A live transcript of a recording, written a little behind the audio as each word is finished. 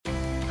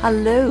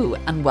Hello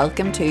and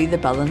welcome to the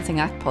Balancing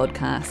Act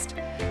podcast,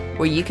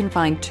 where you can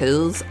find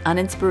tools and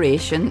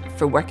inspiration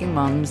for working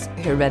mums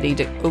who are ready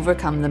to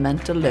overcome the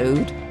mental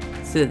load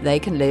so that they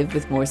can live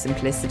with more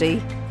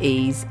simplicity,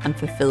 ease and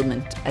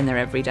fulfillment in their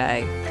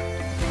everyday.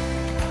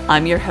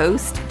 I'm your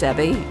host,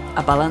 Debbie,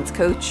 a balance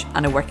coach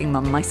and a working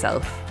mum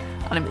myself,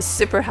 and I'm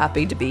super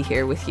happy to be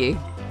here with you.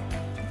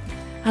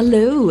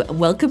 Hello,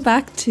 welcome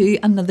back to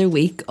another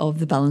week of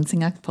the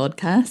Balancing Act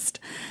podcast.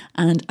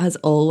 And as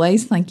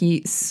always, thank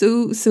you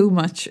so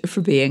much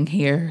for being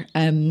here.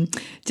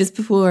 Just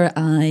before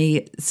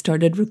I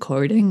started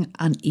recording,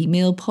 an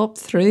email popped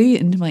through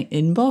into my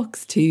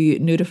inbox to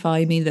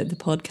notify me that the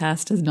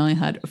podcast has now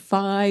had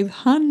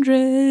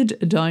 500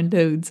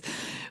 downloads,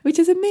 which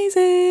is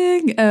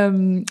amazing.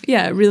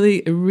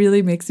 It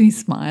really makes me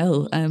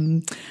smile.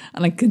 And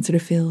I can sort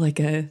of feel like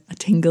a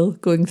tingle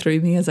going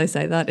through me as I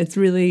say that. It's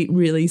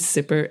really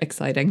super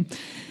exciting.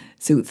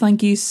 So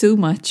thank you so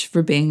much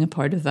for being a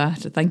part of that.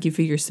 Thank you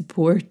for your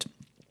support.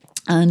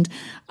 And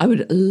I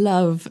would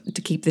love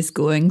to keep this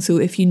going. So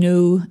if you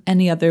know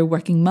any other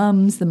working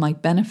mums that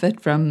might benefit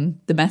from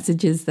the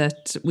messages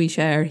that we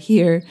share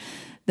here,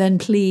 then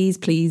please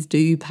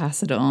do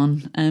pass it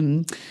on.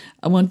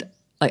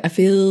 I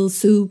feel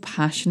so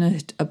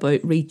passionate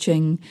about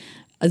reaching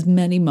as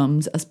many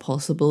mums as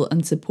possible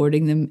and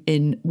supporting them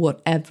in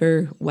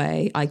whatever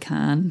way I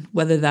can,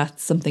 whether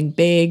that's something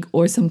big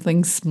or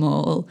something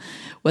small,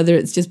 whether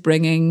it's just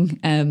bringing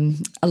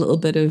a little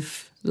bit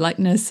of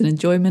lightness and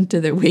enjoyment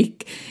to their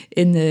week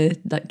in the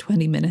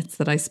 20 minutes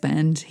that I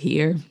spend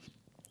here.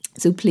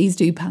 So please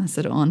do pass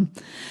it on.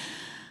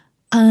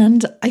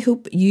 And I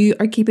hope you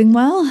are keeping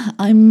well.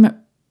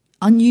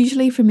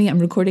 Unusually for me, I'm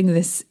recording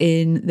this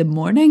in the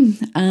morning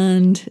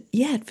and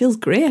it feels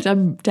great.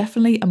 I'm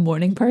definitely a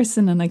morning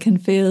person and I can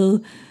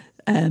feel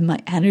my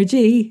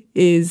energy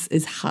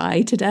is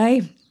high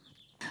today.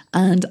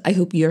 And I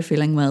hope you're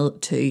feeling well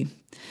too.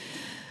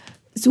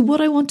 So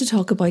what I want to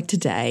talk about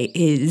today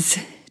is,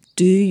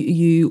 do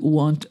you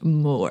want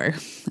more?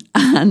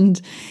 And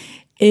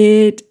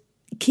it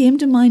came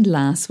to mind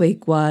last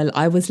week while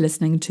I was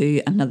listening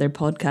to another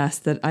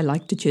podcast that I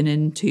like to tune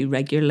into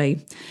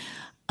regularly.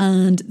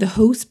 And the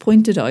host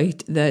pointed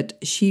out that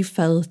she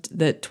felt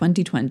that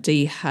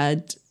 2020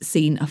 had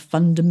seen a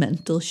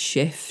fundamental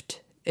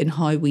shift in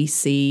how we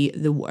see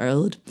the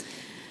world.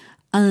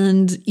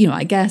 And,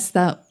 I guess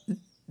it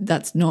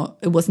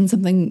wasn't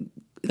something,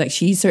 like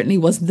she certainly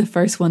wasn't the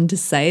first one to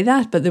say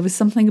that, but there was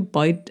something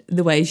about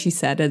the way she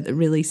said it that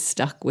really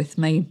stuck with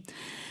me.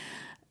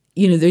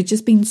 There's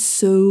just been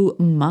so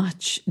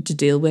much to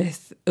deal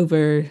with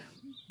over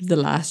the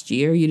last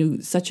year,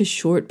 such a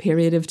short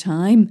period of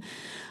time.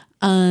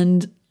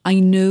 And I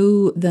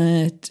know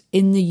that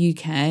in the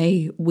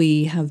UK,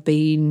 we have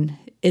been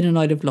in and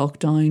out of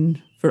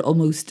lockdown for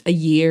almost a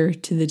year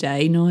to the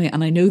day now.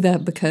 And I know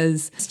that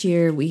because last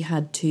year we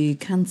had to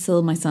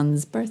cancel my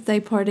son's birthday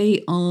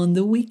party on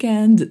the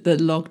weekend that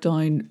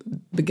lockdown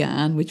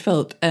began, which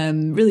felt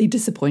really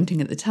disappointing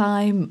at the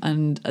time.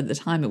 And at the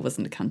time, it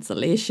wasn't a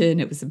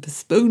cancellation, it was a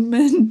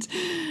postponement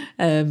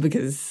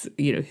because,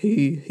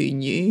 who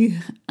knew?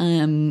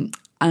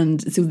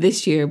 And so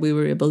this year we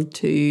were able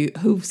to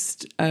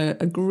host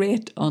a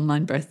great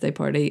online birthday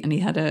party and he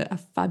had a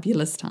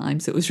fabulous time.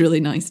 So it was really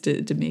nice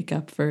to make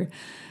up for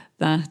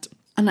that.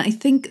 And I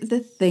think the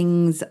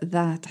things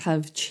that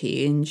have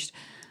changed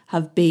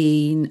have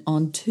been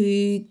on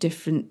two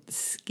different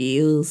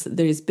scales.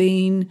 There's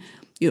been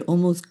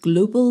almost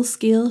global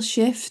scale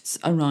shifts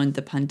around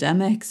the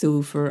pandemic.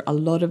 So for a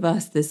lot of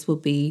us, this will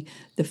be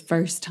the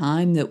first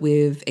time that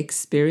we've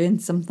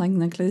experienced something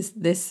like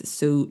this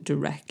so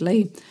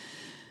directly.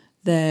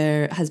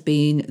 There has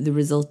been the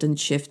resultant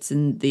shifts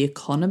in the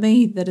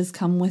economy that has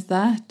come with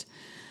that.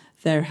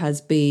 There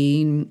has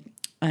been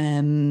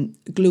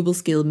global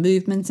scale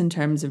movements in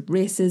terms of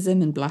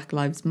racism and Black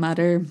Lives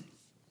Matter.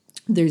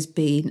 There's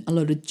been a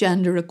lot of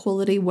gender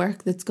equality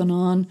work that's gone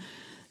on.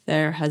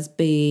 There has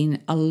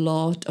been a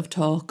lot of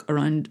talk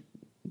around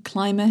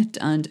climate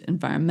and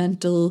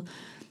environmental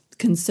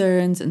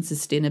concerns and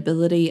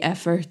sustainability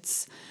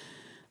efforts.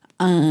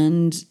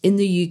 And in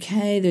the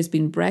UK, there's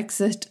been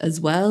Brexit as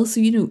well.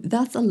 So,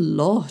 that's a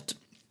lot.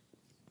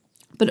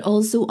 But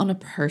also on a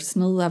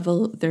personal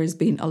level, there's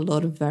been a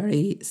lot of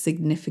very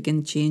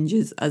significant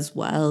changes as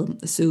well.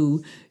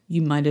 So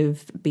you might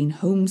have been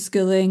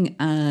homeschooling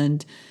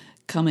and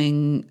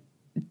coming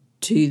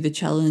to the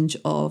challenge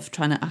of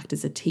trying to act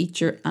as a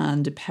teacher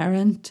and a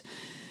parent.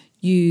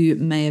 You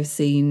may have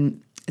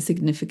seen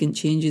significant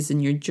changes in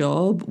your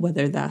job,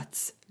 whether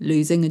that's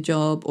losing a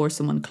job or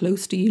someone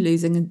close to you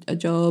losing a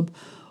job,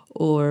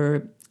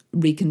 or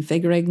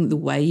reconfiguring the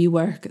way you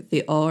work,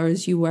 the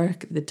hours you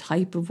work, the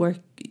type of work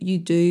you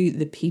do,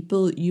 the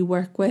people you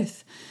work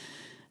with.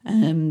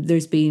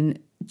 There's been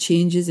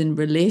changes in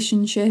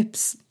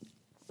relationships.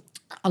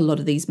 A lot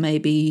of these may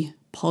be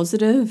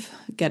positive,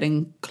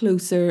 getting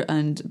closer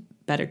and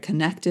better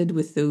connected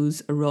with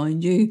those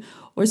around you,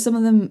 or some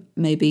of them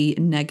may be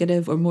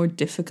negative or more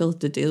difficult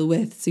to deal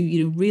with. So,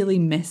 really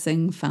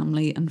missing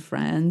family and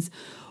friends,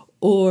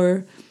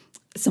 or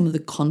some of the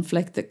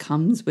conflict that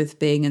comes with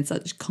being in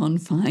such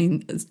close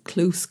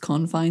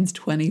confines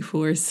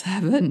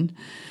 24/7.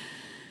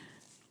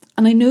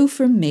 And I know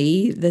for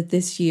me that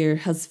this year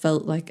has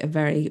felt like a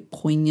very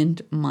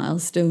poignant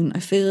milestone. I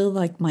feel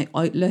like my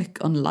outlook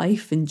on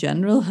life in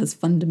general has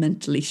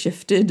fundamentally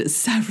shifted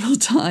several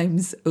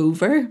times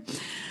over.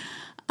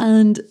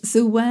 And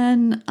so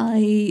when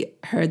I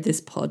heard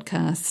this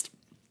podcast,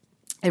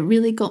 it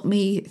really got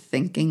me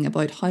thinking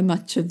about how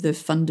much of the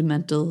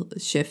fundamental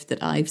shift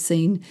that I've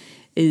seen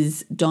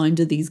is down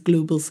to these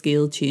global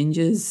scale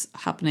changes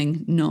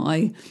happening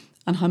now,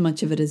 and how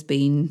much of it has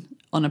been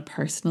on a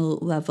personal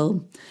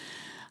level.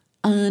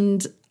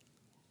 And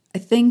I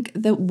think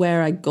that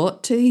where I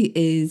got to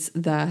is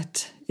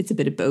that it's a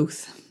bit of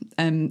both,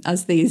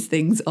 as these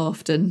things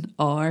often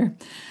are.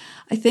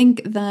 I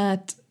think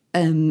that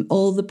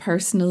all the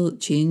personal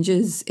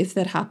changes, if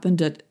that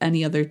happened at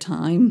any other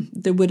time,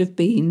 there would have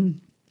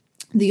been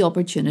the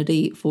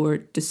opportunity for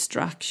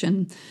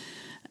distraction.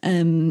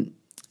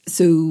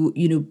 So,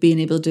 being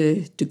able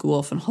to go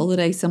off on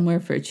holiday somewhere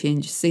for a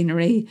change of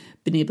scenery,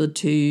 being able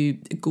to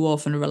go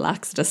off and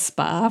relax at a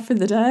spa for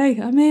the day,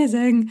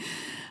 amazing.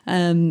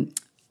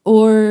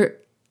 Or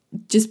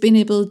just being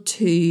able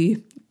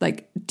to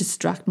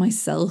distract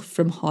myself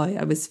from how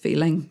I was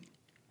feeling.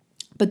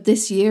 But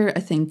this year, I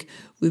think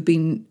we've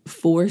been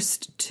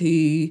forced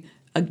to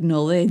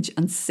acknowledge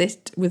and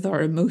sit with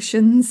our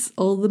emotions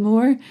all the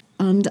more.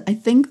 And I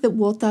think that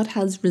what that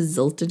has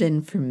resulted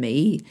in for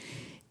me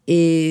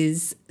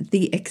is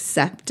the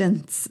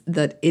acceptance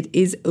that it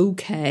is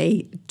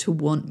okay to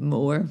want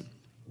more.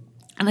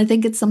 And I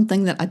think it's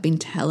something that I've been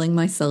telling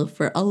myself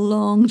for a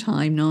long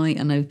time now,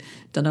 and I've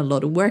done a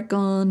lot of work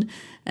on,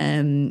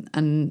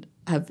 and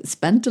have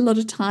spent a lot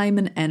of time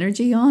and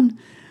energy on,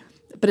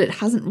 but it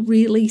hasn't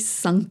really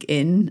sunk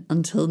in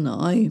until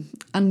now.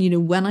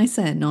 And when I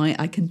say it now,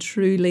 I can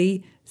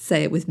truly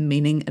say it with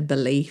meaning and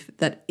belief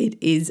that it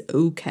is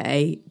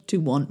okay to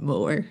want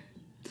more.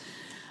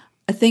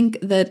 I think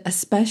that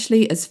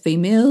especially as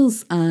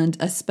females, and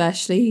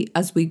especially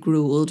as we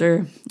grow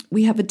older,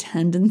 we have a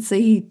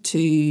tendency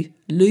to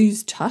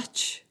lose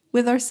touch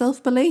with our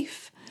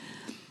self-belief.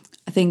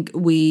 I think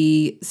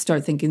we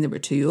start thinking that we're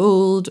too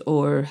old,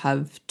 or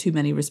have too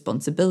many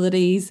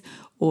responsibilities,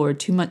 or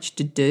too much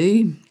to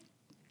do.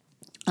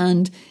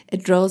 And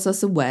it draws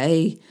us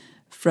away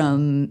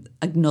from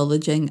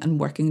acknowledging and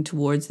working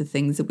towards the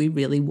things that we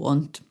really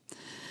want.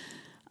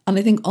 And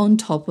I think on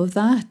top of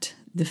that,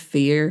 the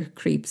fear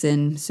creeps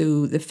in.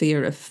 So the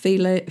fear of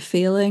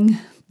failing,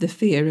 the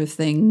fear of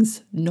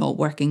things not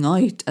working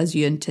out as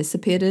you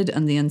anticipated,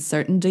 and the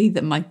uncertainty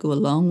that might go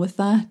along with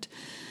that.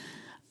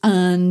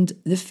 And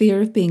the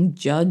fear of being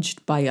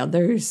judged by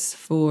others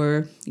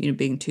for,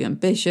 being too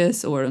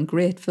ambitious or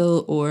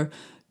ungrateful, or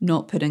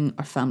not putting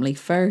our family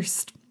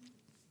first.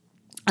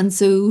 And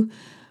so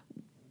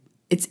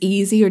it's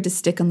easier to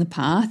stick on the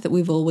path that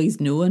we've always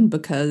known,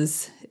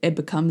 because it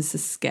becomes so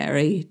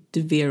scary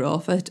to veer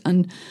off it.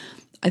 And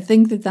I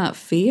think that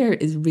fear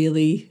is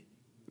really,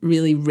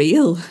 really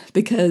real,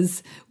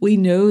 because we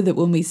know that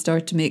when we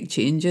start to make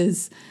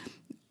changes,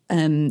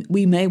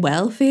 we may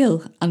well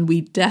fail, and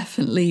we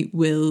definitely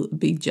will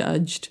be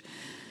judged.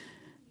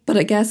 But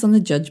I guess on the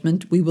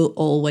judgment, we will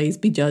always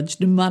be judged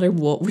no matter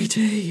what we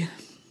do.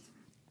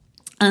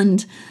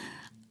 And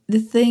the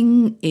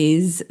thing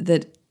is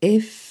that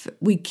if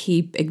we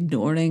keep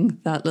ignoring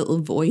that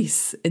little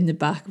voice in the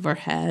back of our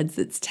heads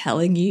that's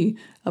telling you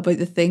about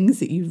the things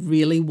that you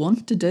really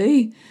want to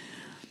do,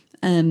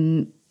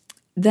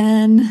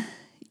 then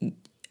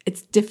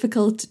it's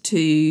difficult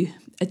to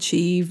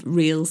achieve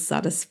real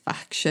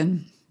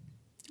satisfaction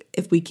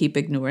if we keep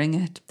ignoring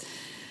it.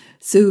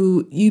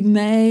 So you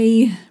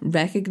may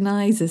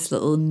recognize this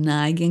little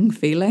nagging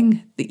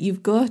feeling that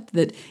you've got,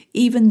 that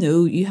even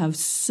though you have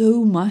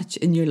so much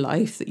in your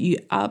life that you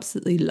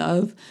absolutely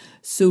love,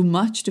 so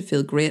much to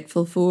feel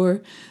grateful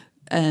for,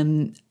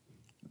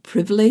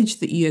 privilege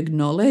that you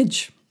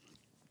acknowledge,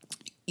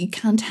 you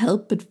can't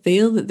help but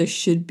feel that there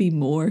should be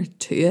more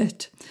to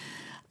it.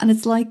 And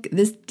it's like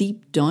this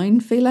deep down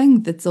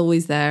feeling that's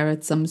always there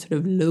at some sort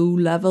of low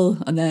level,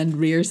 and then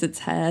rears its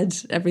head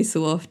every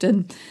so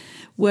often,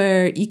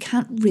 where you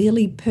can't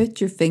really put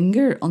your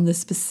finger on the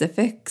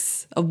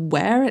specifics of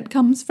where it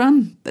comes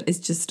from, but it's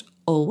just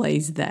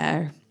always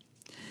there.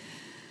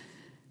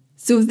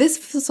 So if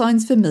this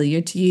sounds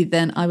familiar to you,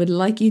 then I would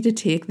like you to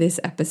take this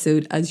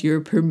episode as your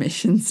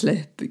permission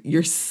slip,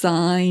 your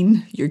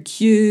sign, your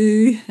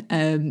cue,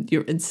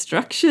 your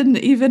instruction,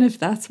 even if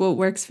that's what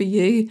works for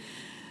you,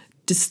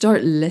 to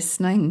start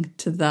listening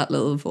to that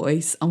little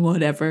voice and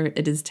whatever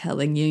it is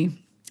telling you.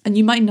 And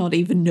you might not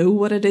even know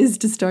what it is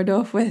to start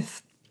off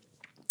with.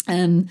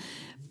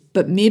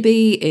 But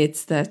maybe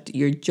it's that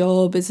your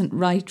job isn't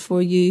right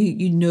for you.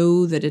 You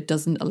know that it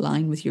doesn't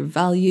align with your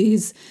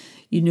values.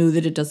 You know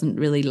that it doesn't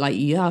really light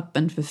you up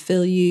and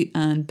fulfill you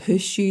and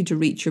push you to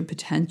reach your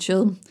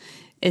potential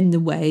in the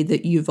way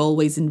that you've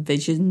always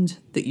envisioned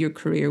that your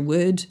career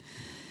would.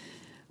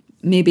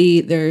 Maybe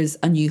there's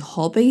a new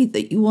hobby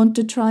that you want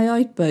to try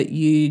out, but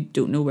you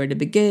don't know where to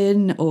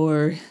begin,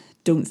 or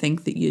don't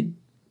think that you'd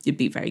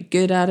be very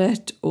good at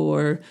it,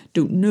 or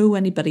don't know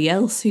anybody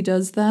else who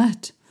does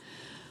that.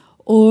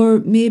 Or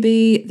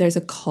maybe there's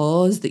a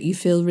cause that you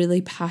feel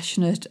really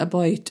passionate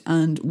about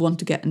and want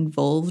to get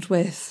involved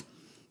with.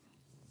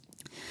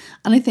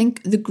 And I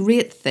think the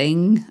great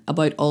thing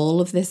about all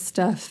of this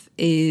stuff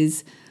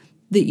is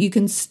that you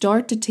can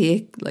start to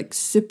take like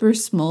super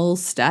small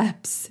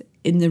steps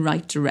in the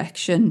right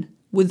direction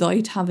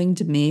without having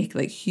to make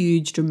like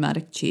huge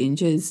dramatic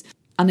changes.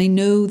 And I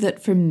know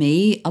that for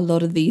me, a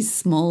lot of these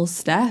small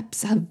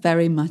steps have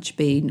very much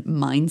been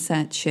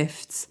mindset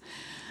shifts.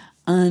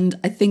 And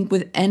I think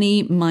with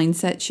any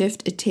mindset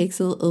shift, it takes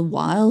a little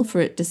while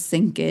for it to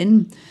sink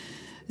in.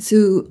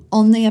 So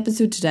on the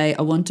episode today,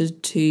 I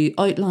wanted to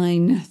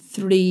outline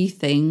 3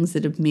 things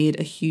that have made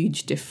a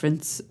huge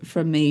difference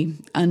for me.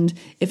 And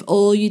if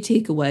all you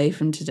take away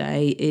from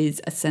today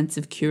is a sense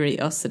of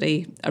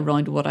curiosity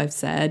around what I've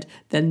said,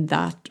 then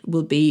that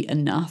will be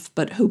enough.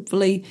 But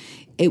hopefully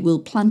it will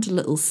plant a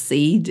little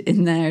seed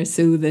in there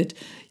so that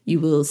you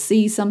will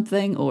see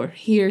something or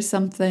hear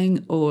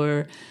something,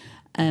 or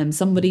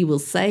somebody will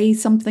say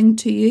something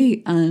to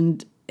you,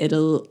 and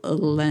it'll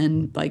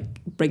then like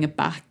bring it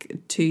back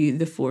to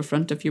the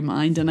forefront of your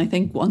mind. And I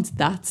think once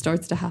that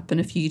starts to happen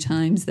a few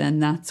times, then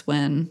that's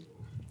when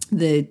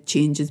the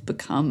changes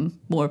become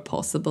more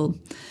possible.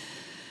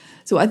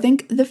 So I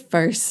think the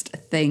first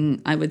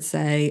thing I would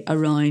say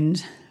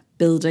around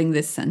building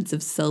this sense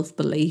of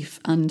self-belief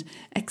and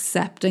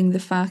accepting the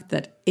fact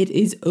that it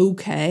is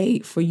okay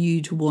for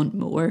you to want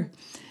more.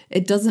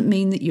 It doesn't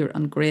mean that you're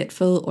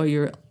ungrateful or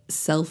you're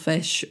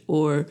selfish,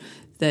 or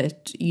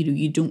that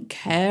you don't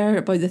care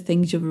about the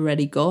things you've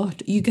already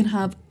got. You can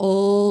have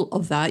all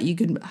of that. You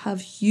can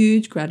have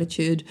huge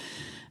gratitude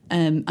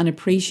and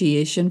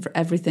appreciation for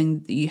everything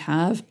that you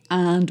have,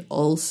 and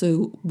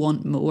also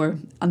want more,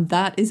 and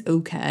that is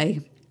okay.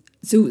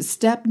 So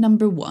step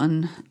number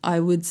 1, I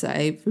would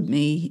say for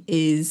me,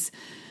 is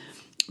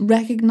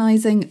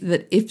recognizing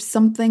that if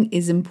something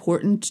is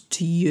important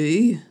to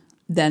you,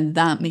 then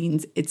that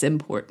means it's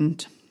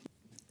important.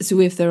 So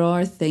if there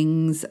are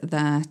things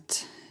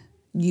that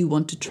you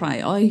want to try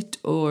out,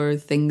 or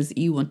things that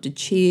you want to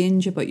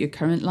change about your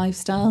current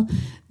lifestyle,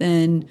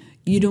 then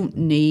you don't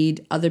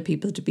need other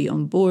people to be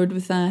on board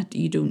with that.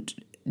 You don't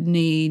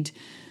need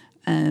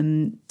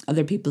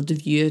other people to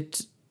view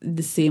it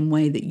the same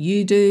way that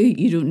you do.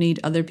 You don't need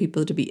other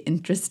people to be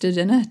interested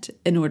in it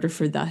in order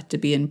for that to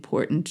be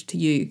important to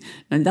you.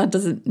 Now, that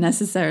doesn't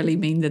necessarily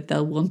mean that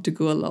they'll want to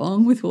go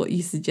along with what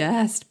you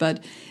suggest,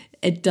 but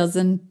it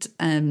doesn't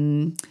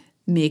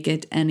make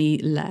it any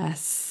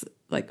less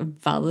like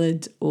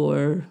valid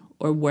or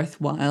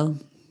worthwhile.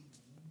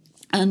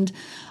 And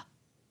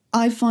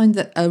I find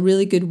that a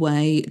really good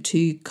way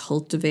to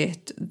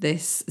cultivate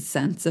this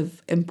sense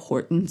of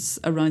importance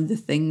around the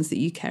things that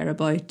you care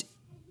about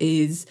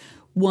is,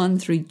 1,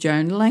 through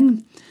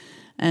journaling,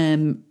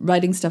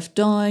 writing stuff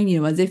down,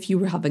 as if you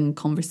were having a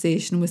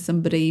conversation with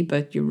somebody,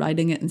 but you're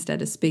writing it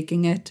instead of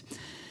speaking it.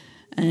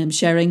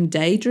 Sharing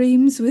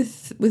daydreams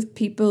with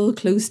people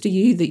close to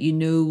you that you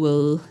know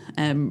will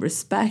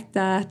respect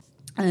that.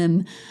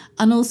 And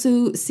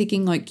also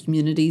seeking out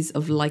communities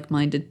of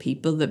like-minded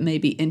people that may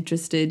be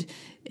interested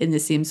in the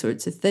same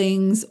sorts of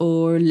things,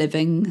 or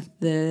living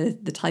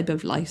the type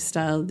of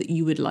lifestyle that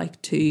you would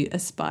like to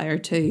aspire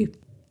to.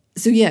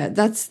 So yeah,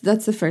 that's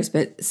the first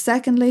bit.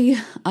 Secondly,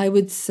 I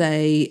would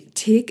say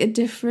take a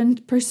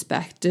different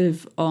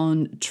perspective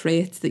on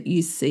traits that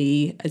you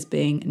see as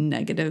being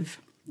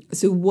negative.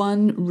 So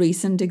one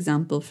recent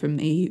example for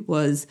me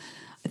was,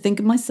 I think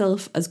of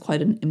myself as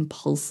quite an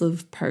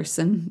impulsive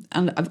person,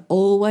 and I've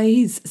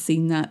always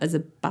seen that as a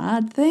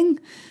bad thing,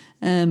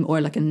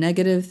 or like a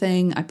negative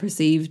thing. I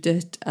perceived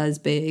it as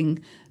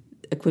being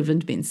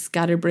equivalent to being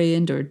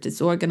scatterbrained or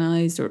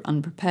disorganized or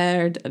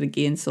unprepared, and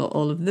again saw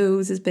all of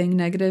those as being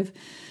negative.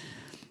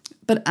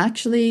 But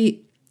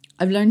actually,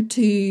 I've learned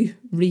to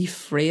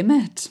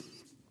reframe it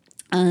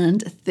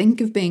and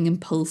think of being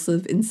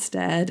impulsive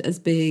instead as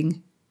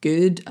being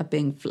good at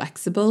being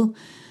flexible,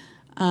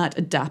 at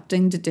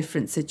adapting to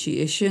different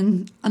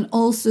situation, and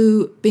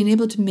also being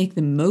able to make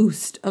the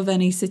most of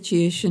any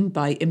situation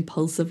by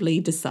impulsively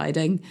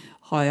deciding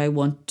how I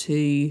want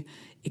to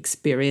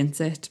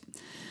experience it.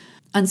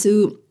 And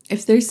so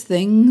if there's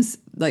things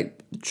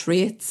like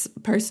traits,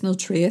 personal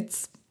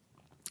traits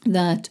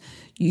that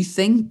you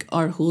think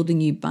are holding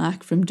you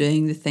back from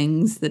doing the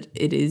things that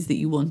it is that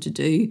you want to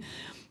do,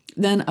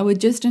 then I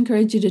would just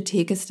encourage you to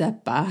take a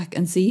step back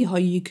and see how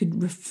you could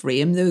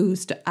reframe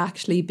those to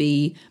actually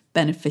be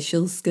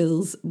beneficial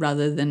skills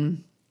rather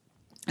than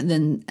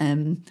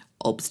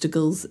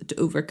obstacles to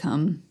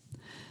overcome.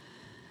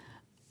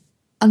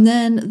 And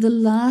then the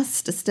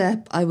last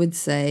step I would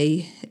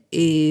say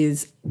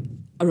is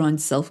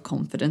around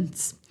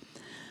self-confidence.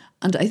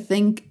 And I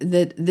think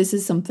that this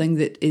is something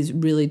that is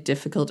really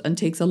difficult and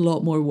takes a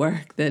lot more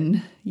work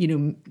than,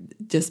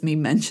 just me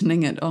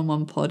mentioning it on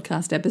one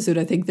podcast episode.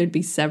 I think there'd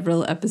be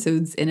several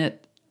episodes in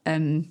it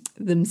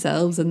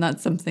themselves, and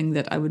that's something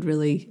that I'm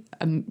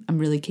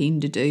really keen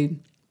to do.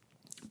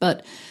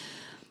 But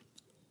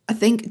I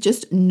think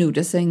just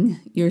noticing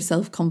your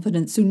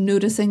self-confidence, so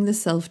noticing the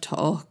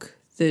self-talk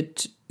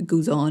that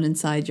goes on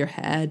inside your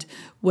head,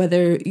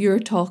 whether you're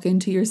talking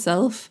to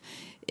yourself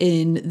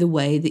in the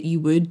way that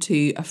you would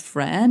to a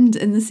friend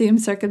in the same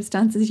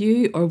circumstance as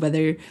you, or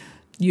whether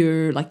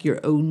you're like your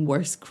own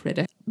worst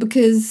critic.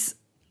 Because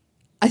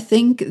I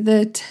think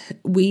that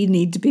we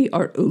need to be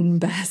our own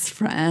best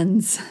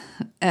friends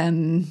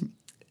in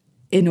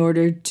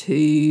order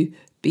to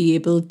be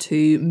able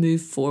to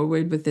move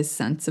forward with this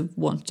sense of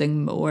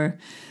wanting more.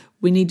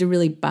 We need to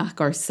really back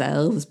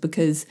ourselves,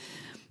 because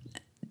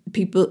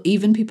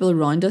even people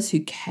around us who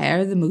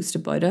care the most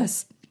about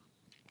us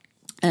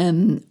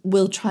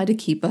will try to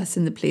keep us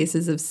in the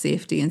places of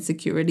safety and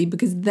security,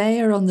 because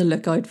they are on the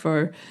lookout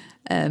for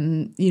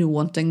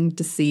wanting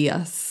to see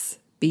us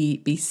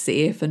be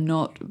safe and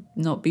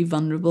not be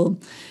vulnerable.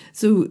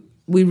 So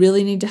we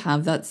really need to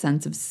have that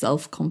sense of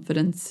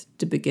self-confidence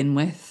to begin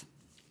with.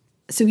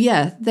 So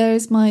yeah,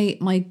 there's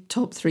my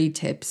top 3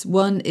 tips.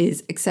 One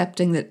is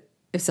accepting that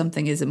if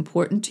something is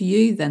important to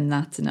you, then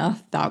that's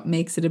enough. That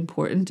makes it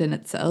important in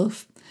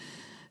itself.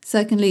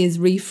 Secondly is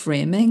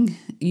reframing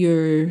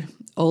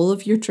all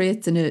of your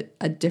traits in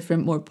a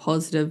different, more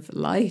positive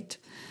light.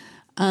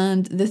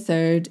 And the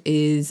third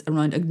is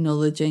around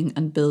acknowledging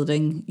and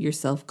building your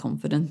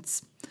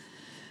self-confidence.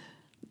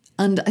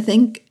 And I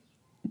think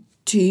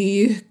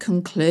to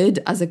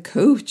conclude, as a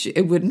coach,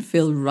 it wouldn't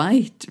feel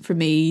right for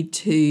me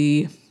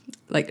to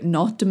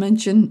not to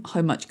mention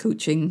how much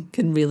coaching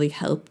can really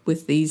help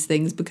with these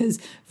things, because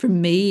for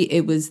me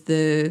it was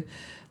the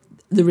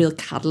real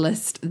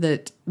catalyst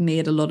that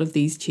made a lot of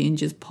these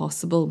changes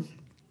possible.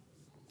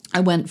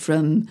 I went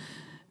from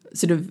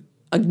sort of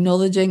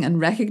acknowledging and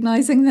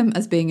recognizing them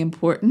as being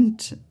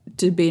important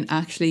to being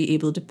actually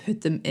able to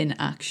put them in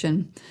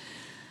action.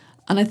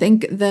 And I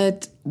think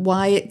that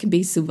why it can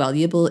be so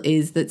valuable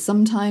is that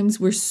sometimes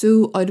we're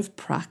so out of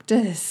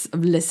practice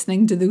of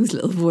listening to those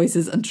little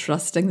voices and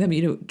trusting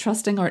them,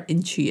 trusting our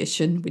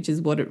intuition, which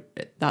is what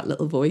that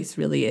little voice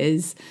really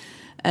is,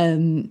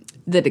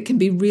 that it can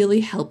be really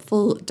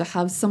helpful to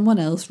have someone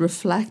else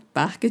reflect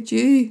back at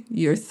you,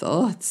 your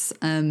thoughts,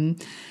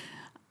 and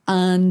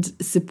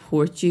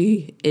support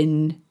you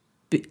in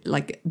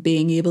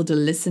being able to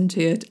listen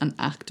to it and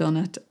act on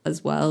it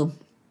as well.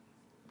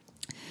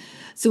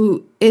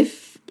 So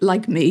if,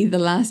 like me, the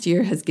last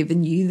year has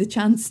given you the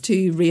chance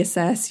to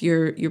reassess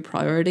your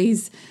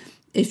priorities,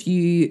 if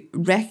you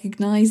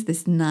recognise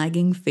this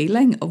nagging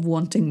feeling of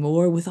wanting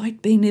more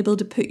without being able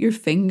to put your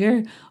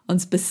finger on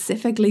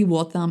specifically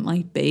what that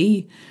might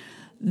be,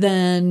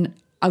 then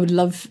I would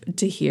love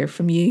to hear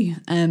from you.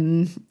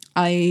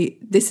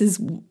 This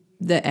is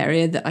the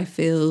area that I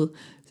feel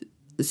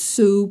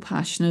so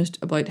passionate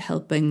about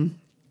helping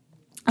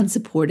and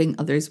supporting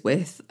others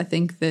with. I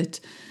think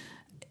that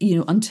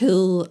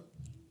until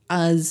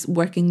as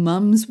working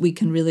mums we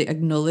can really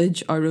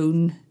acknowledge our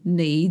own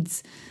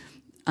needs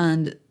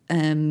and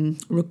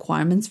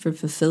requirements for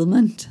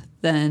fulfillment,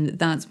 then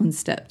that's when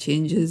step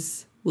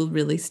changes will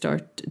really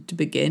start to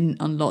begin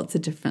on lots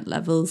of different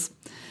levels.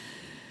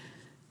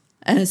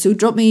 So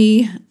drop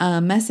me a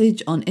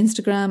message on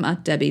Instagram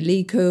at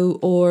DebbieLeeCo,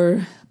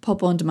 or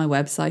pop onto my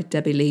website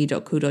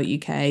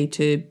debbielee.co.uk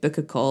to book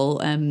a call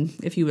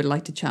if you would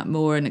like to chat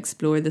more and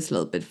explore this a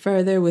little bit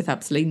further, with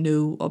absolutely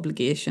no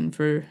obligation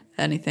for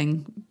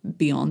anything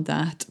beyond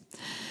that.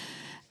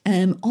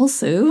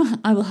 Also,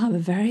 I will have a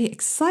very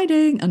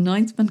exciting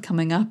announcement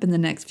coming up in the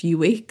next few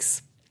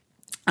weeks.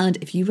 And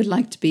if you would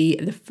like to be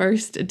the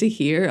first to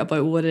hear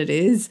about what it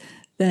is,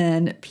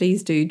 then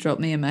please do drop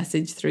me a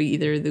message through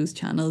either of those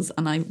channels,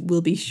 and I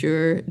will be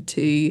sure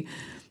to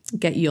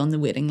get you on the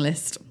waiting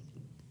list.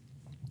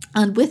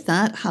 And with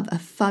that, have a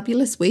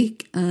fabulous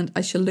week, and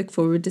I shall look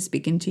forward to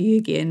speaking to you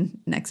again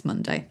next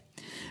Monday.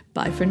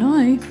 Bye for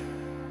now.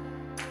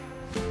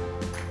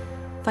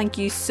 Thank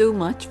you so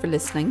much for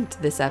listening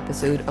to this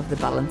episode of the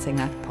Balancing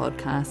Act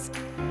podcast.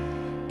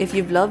 If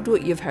you've loved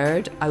what you've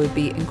heard, I would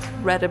be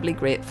incredibly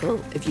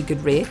grateful if you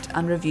could rate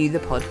and review the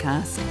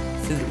podcast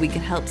so that we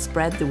can help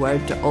spread the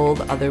word to all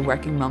the other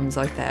working mums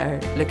out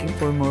there looking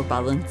for more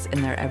balance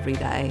in their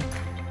everyday.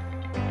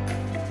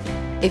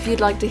 If you'd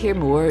like to hear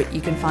more,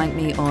 you can find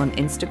me on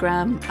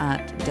Instagram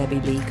at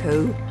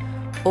DebbieLeeCo,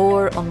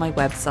 or on my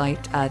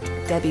website at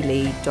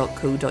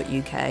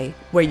debbielee.co.uk,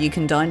 where you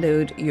can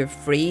download your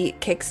free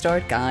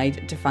Kickstart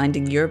guide to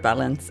finding your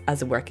balance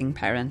as a working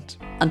parent.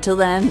 Until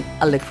then,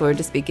 I'll look forward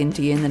to speaking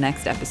to you in the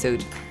next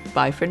episode.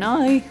 Bye for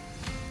now.